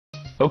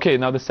Okay,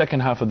 now the second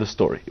half of the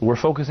story. We're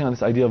focusing on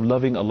this idea of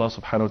loving Allah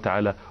subhanahu wa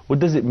ta'ala. What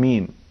does it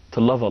mean to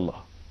love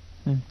Allah?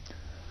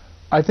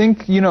 I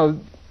think, you know,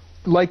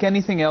 like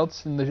anything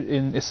else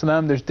in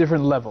Islam, there's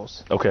different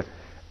levels. Okay.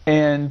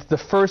 And the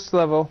first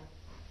level,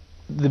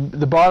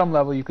 the bottom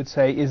level, you could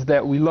say, is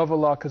that we love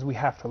Allah because we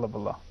have to love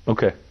Allah.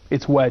 Okay.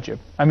 It's wajib.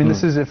 I mean,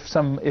 this is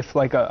if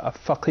like a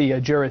faqih,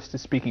 a jurist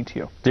is speaking to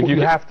you.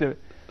 You have to.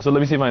 So let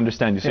me see if I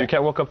understand you. So you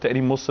can't walk up to any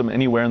Muslim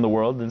anywhere in the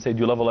world and say, do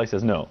you love Allah? He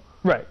says, no.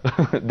 Right.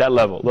 That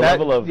level. The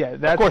level of,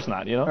 of course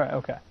not, you know? Right,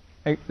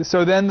 okay.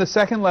 So then the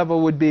second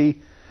level would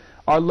be,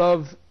 our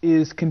love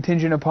is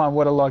contingent upon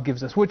what Allah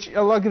gives us, which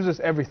Allah gives us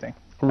everything.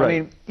 Right. I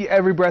mean,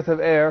 every breath of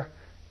air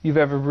you've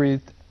ever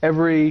breathed,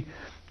 every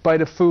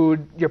bite of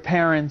food, your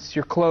parents,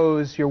 your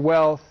clothes, your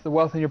wealth, the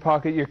wealth in your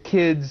pocket, your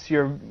kids,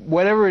 your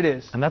whatever it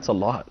is. And that's a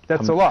lot.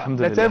 That's a lot.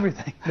 That's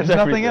everything. There's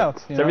nothing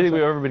else. It's everything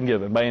we've ever been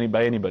given by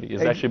anybody.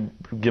 It's actually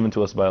given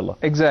to us by Allah.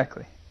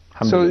 Exactly.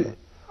 So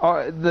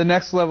the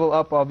next level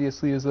up,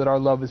 obviously, is that our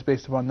love is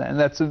based upon that,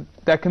 and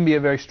that can be a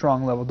very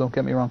strong level. Don't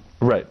get me wrong.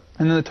 Right.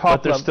 And then the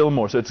top But there's still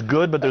more. So it's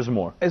good, but there's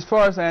more. As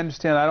far as I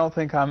understand, I don't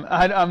think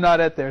I'm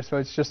not at there. So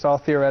it's just all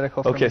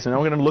theoretical. Okay. So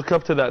now we're going to look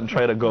up to that and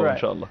try to go,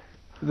 inshallah.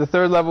 The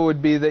third level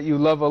would be that you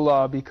love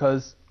Allah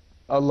because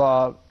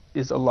Allah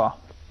is Allah,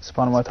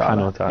 subhanahu wa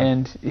ta'ala.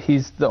 And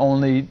He's the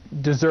only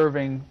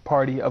deserving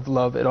party of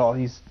love at all.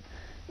 He's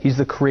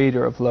the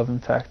creator of love, in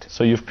fact.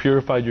 So you've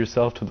purified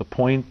yourself to the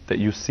point that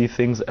you see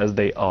things as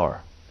they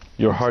are.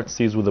 Your heart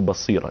sees with a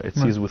basira. It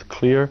sees with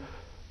clear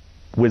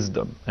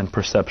wisdom and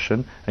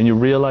perception. And you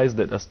realize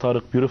that, as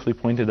Tariq beautifully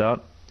pointed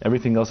out,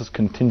 everything else is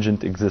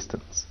contingent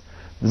existence.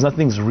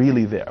 Nothing's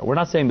really there. We're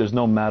not saying there's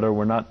no matter.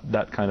 We're not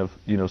that kind of,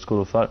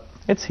 school of thought.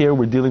 It's here.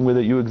 We're dealing with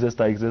it. You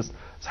exist. I exist.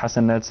 It's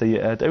hasanat,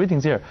 sayyi'at.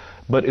 Everything's here.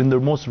 But in the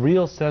most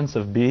real sense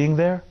of being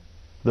there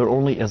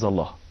only is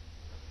Allah.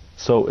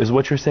 So is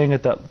what you're saying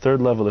at that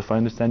third level, if I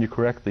understand you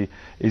correctly,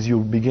 is you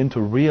begin to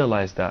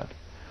realize that.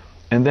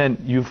 And then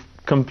you've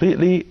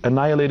completely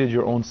annihilated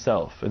your own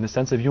self in the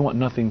sense of you want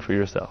nothing for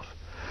yourself.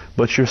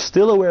 But you're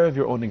still aware of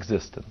your own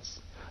existence.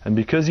 And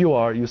because you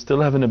are, you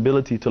still have an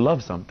ability to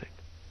love something,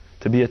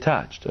 to be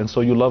attached. And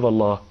so you love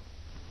Allah.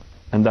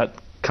 And that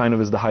kind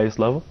of is the highest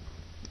level?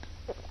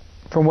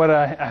 From what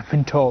I've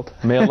been told.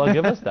 May Allah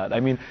give us that. I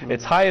mean,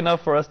 it's high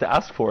enough for us to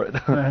ask for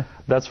it.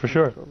 That's for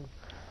sure.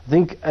 I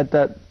think at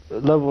that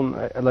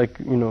level, like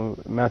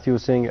Matthew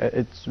was saying,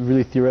 it's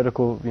really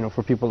theoretical,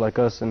 for people like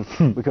us, and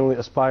we can only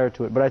aspire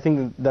to it. But I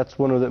think that's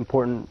one of the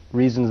important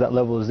reasons that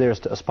level is there, is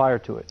to aspire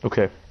to it.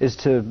 Okay. Is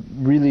to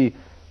really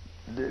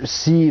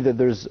see that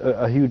there's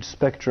a huge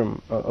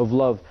spectrum of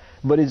love.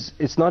 But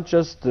it's not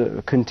just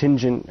the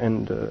contingent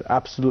and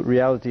absolute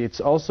reality. It's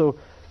also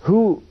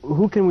who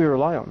can we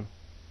rely on?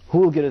 Who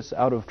will get us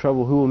out of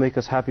trouble? Who will make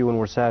us happy when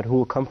we're sad? Who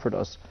will comfort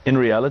us? In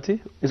reality?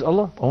 Is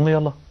Allah. Only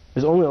Allah.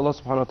 Is only Allah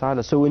subhanahu wa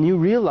ta'ala. So when you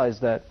realize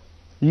that,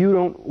 you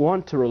don't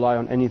want to rely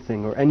on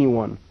anything or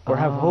anyone or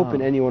have hope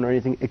in anyone or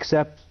anything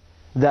except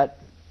that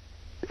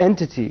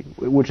entity,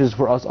 which is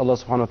for us Allah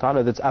subhanahu wa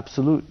ta'ala, that's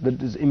absolute,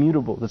 that is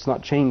immutable, that's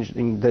not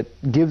changing, that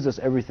gives us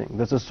everything,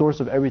 that's the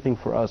source of everything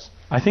for us.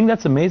 I think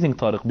that's amazing,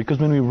 Tariq, because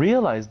when we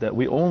realize that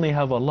we only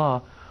have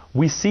Allah,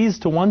 we cease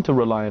to want to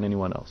rely on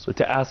anyone else or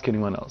to ask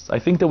anyone else. I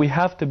think that we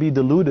have to be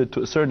deluded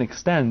to a certain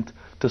extent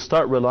to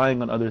start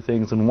relying on other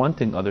things and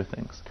wanting other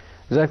things.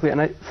 Exactly,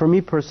 and for me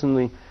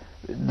personally,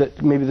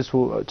 that maybe this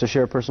will, to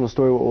share a personal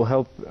story, what will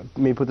help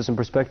maybe put this in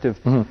perspective,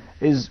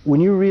 is when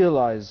you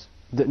realize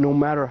that no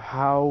matter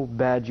how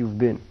bad you've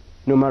been,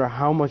 no matter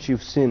how much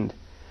you've sinned,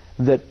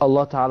 that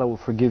Allah Ta'ala will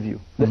forgive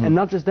you. And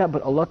not just that,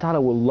 but Allah Ta'ala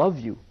will love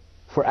you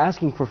for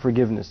asking for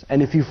forgiveness.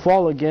 And if you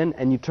fall again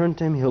and you turn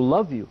to Him, He'll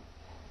love you.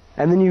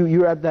 And then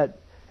you're at that,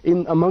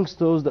 amongst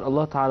those that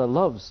Allah Ta'ala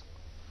loves,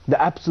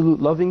 the absolute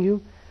loving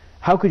you.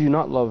 How could you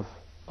not love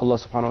Allah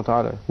subhanahu wa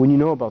ta'ala when you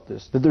know about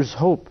this, that there's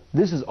hope?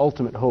 This is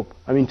ultimate hope.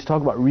 I mean, to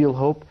talk about real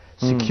hope,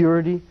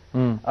 security,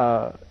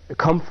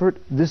 comfort,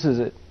 this is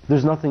it.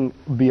 There's nothing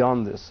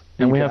beyond this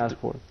that you can ask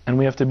for. And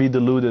we have to be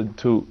deluded,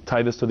 to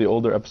tie this to the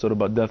older episode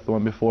about death, the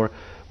one before.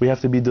 We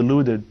have to be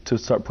deluded to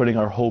start putting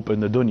our hope in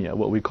the dunya,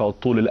 what we call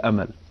tul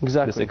al-amal.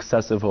 Exactly. This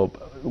excessive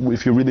hope.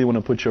 If you really want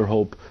to put your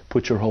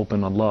hope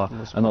in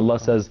Allah. And Allah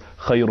says,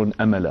 khayrun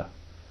amala.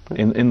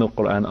 In the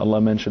Quran,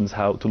 Allah mentions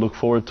how to look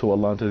forward to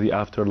Allah, to the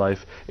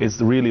afterlife. That's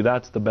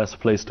the best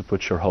place to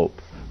put your hope.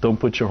 Don't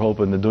put your hope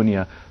in the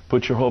dunya.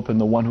 Put your hope in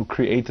the one who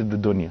created the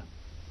dunya,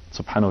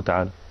 subhanahu wa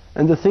ta'ala.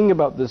 And the thing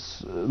about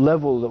this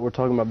level that we're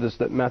talking about, this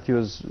that Matthew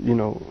has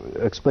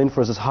explained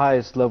for us, this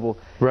highest level,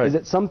 is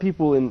that some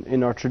people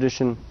in our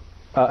tradition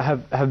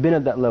have been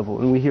at that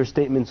level, and we hear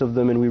statements of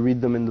them and we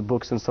read them in the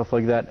books and stuff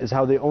like that, is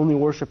how they only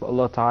worship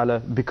Allah Ta'ala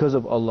because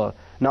of Allah,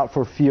 not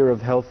for fear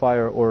of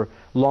hellfire or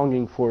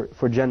longing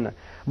for Jannah.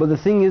 But the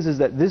thing is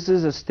that this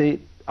is a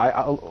state,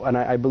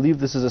 I believe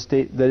this is a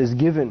state that is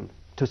given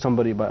to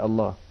somebody by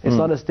Allah. It's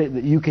not a state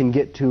that you can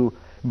get to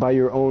by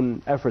your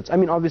own efforts. I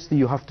mean, obviously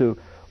you have to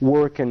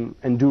work and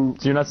do.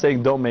 So you're not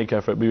saying don't make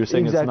effort, but you're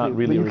saying exactly. It's not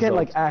really but you can't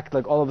results. like act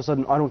like all of a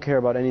sudden I don't care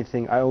about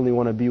anything, I only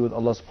want to be with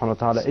Allah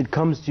subhanahu wa ta'ala. It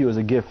comes to you as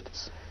a gift.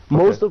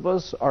 Most of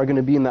us are going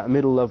to be in that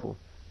middle level.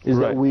 Is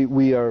that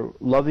we are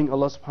loving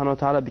Allah subhanahu wa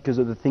ta'ala because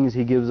of the things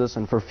He gives us,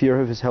 and for fear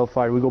of His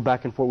hellfire. We go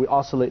back and forth, we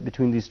oscillate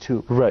between these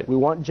two. Right. We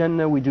want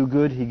Jannah, we do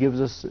good, He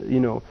gives us, you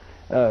know,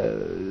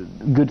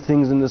 good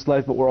things in this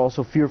life, but we're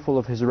also fearful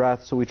of His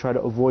wrath, so we try to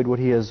avoid what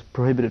He has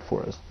prohibited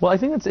for us. Well, I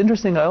think it's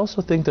interesting. I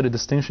also think that a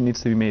distinction needs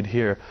to be made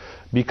here,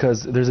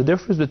 because there's a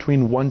difference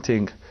between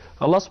wanting.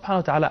 Allah subhanahu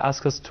wa ta'ala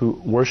asks us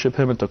to worship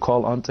Him and to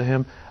call unto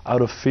Him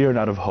out of fear and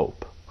out of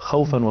hope.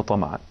 خوفا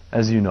وطمعا,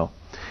 as you know.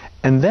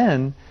 And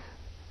then,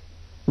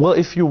 well,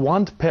 if you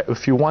want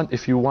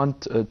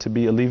to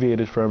be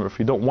alleviated from, or if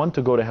you don't want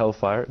to go to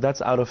hellfire,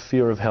 that's out of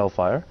fear of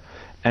hellfire.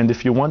 And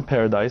if you want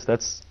paradise,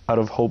 that's out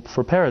of hope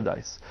for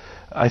paradise.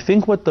 I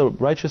think what the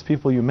righteous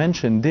people you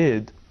mentioned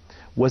did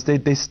was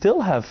they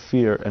still have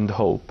fear and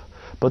hope,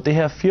 but they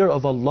have fear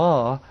of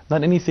Allah,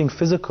 not anything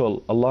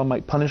physical Allah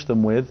might punish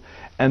them with,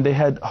 and they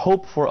had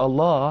hope for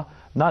Allah,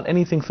 not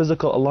anything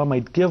physical Allah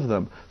might give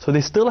them. So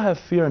they still have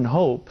fear and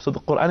hope, so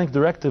the Quranic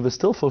directive is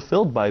still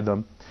fulfilled by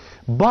them.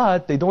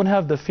 But they don't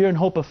have the fear and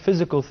hope of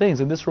physical things.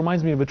 And this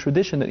reminds me of a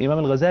tradition that Imam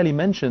al-Ghazali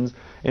mentions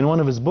in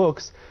one of his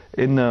books,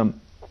 in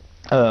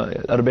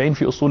Arba'in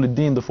fi Usul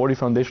al-Din, the 40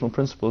 foundational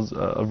principles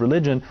of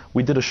religion.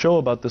 We did a show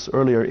about this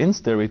earlier in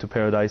Stairway to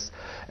Paradise,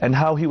 and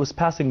how he was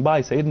passing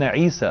by Sayyidina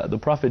Isa, the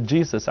Prophet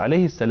Jesus,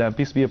 alayhi salam,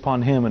 peace be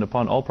upon him and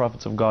upon all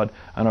prophets of God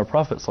and our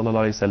Prophet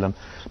sallallahu alayhi wasallam,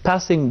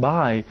 passing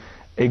by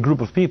a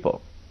group of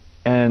people.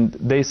 And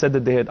they said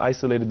that they had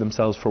isolated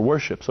themselves for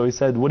worship. So he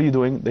said, what are you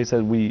doing? They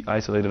said, we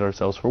isolated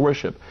ourselves for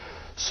worship.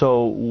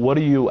 So what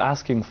are you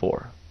asking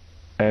for?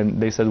 And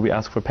they said, we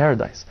ask for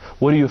paradise.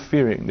 What are you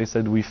fearing? They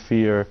said, we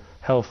fear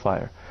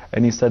hellfire.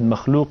 And he said,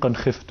 مَخْلُوقًا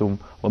خِفْتُمْ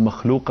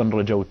وَمَخْلُوقًا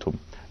رَجَوْتُمْ.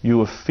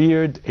 You have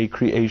feared a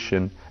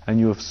creation, and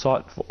you have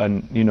sought for,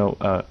 and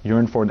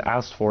yearned for and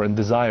asked for and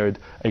desired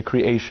a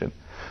creation.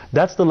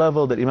 That's the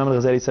level that Imam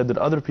al-Ghazali said that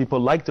other people,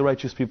 like the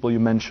righteous people you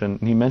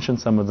mentioned, and he mentioned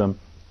some of them,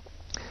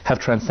 have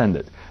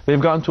transcended.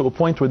 They've gotten to a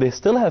point where they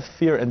still have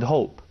fear and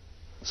hope.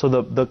 So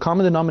the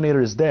common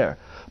denominator is there.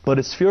 But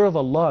it's fear of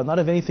Allah, not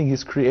of anything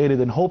He's created,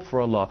 and hope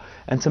for Allah.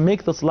 And to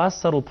make this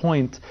last subtle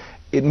point,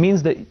 it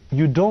means that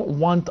you don't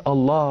want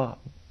Allah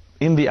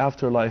in the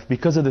afterlife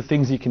because of the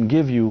things He can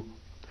give you,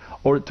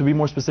 or to be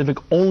more specific,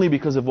 only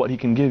because of what He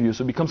can give you.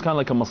 So it becomes kind of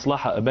like a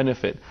maslaha, a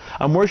benefit.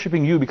 I'm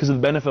worshipping you because of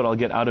the benefit I'll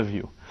get out of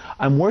you.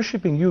 I'm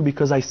worshipping you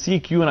because I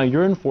seek you and I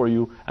yearn for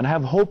you and I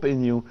have hope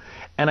in you.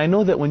 And I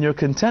know that when you're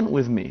content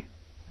with me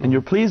and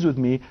you're pleased with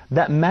me,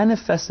 that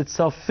manifests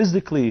itself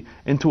physically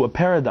into a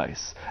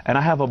paradise. And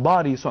I have a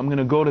body, so I'm going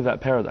to go to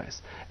that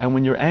paradise. And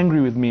when you're angry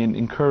with me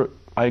and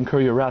I incur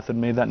your wrath, and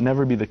may that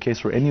never be the case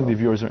for any of the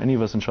viewers or any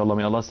of us, inshallah,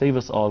 may Allah save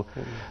us all,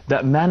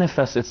 that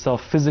manifests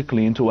itself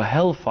physically into a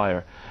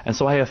hellfire. And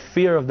so I have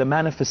fear of the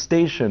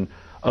manifestation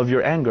of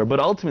your anger. But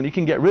ultimately, you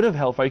can get rid of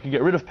hellfire, you can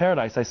get rid of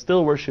paradise. I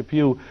still worship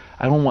you,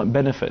 I don't want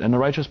benefit. And the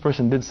righteous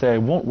person did say, I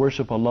won't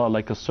worship Allah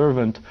like a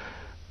servant,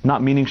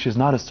 not meaning she's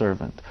not a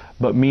servant,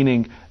 but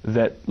meaning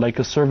that like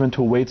a servant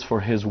who waits for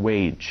his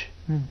wage.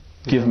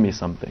 Give me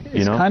something,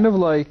 you know? It's kind of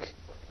like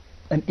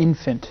an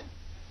infant.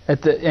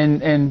 At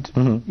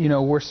the you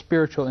know, we're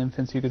spiritual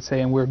infants, you could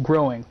say, and we're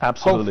growing.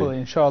 Absolutely. Hopefully,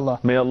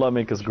 inshallah. May Allah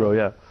make us grow,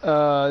 yeah.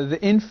 The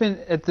infant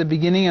at the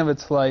beginning of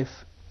its life,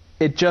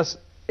 it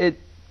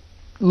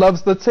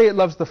loves, let's say it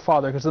loves the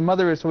father, because the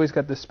mother has always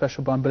got this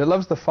special bond, but it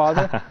loves the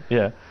father.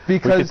 Yeah.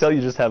 Because we could tell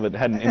you just haven't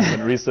had an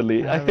infant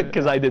recently,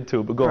 because I did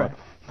too, but go on.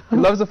 He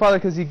loves the father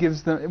because he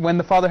gives them, when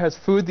the father has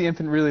food, the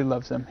infant really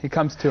loves him. He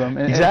comes to him.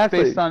 And exactly.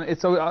 And it's based on,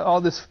 it's all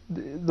this,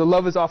 the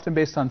love is often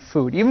based on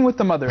food, even with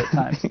the mother at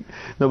times.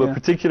 No, but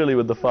particularly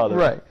with the father.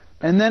 Right.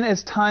 And then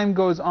as time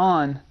goes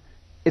on,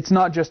 it's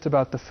not just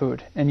about the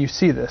food. And you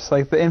see this.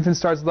 Like the infant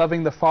starts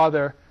loving the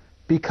father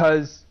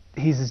because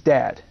he's his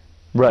dad.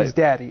 Right. His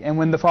daddy. And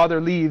when the father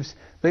leaves,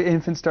 the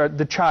infant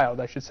the child,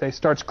 I should say,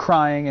 starts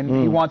crying, and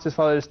he wants his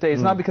father to stay.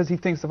 It's not because he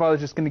thinks the father's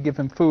just going to give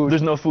him food.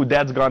 There's no food.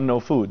 Dad's gone, no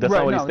food. That's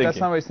not what he's thinking. That's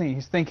not what he's thinking.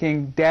 He's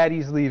thinking,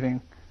 Daddy's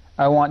leaving.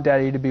 I want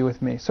Daddy to be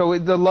with me. So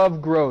the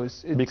love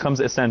grows. It becomes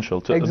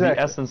essential to the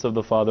essence of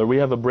the father. We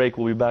have a break.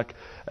 We'll be back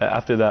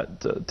after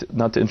that.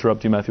 Not to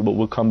interrupt you, Matthew, but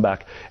we'll come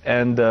back.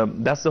 And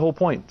that's the whole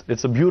point.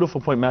 It's a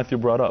beautiful point Matthew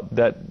brought up,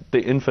 that the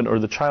infant, or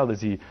the child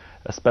as he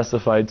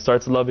specified,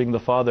 starts loving the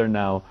father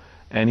now.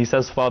 And he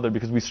says father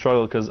because we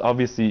struggle, because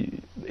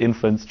obviously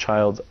infants,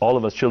 childs, all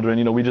of us children,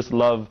 you know, we just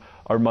love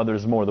our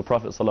mothers more. The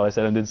Prophet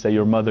ﷺ did say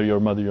your mother,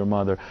 your mother, your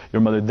mother,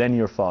 your mother, then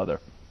your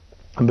father.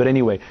 But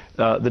anyway,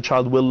 the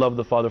child will love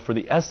the father for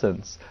the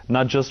essence,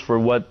 not just for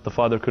what the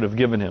father could have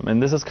given him.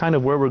 And this is kind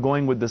of where we're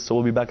going with this, so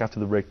we'll be back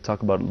after the break to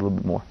talk about it a little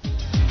bit more.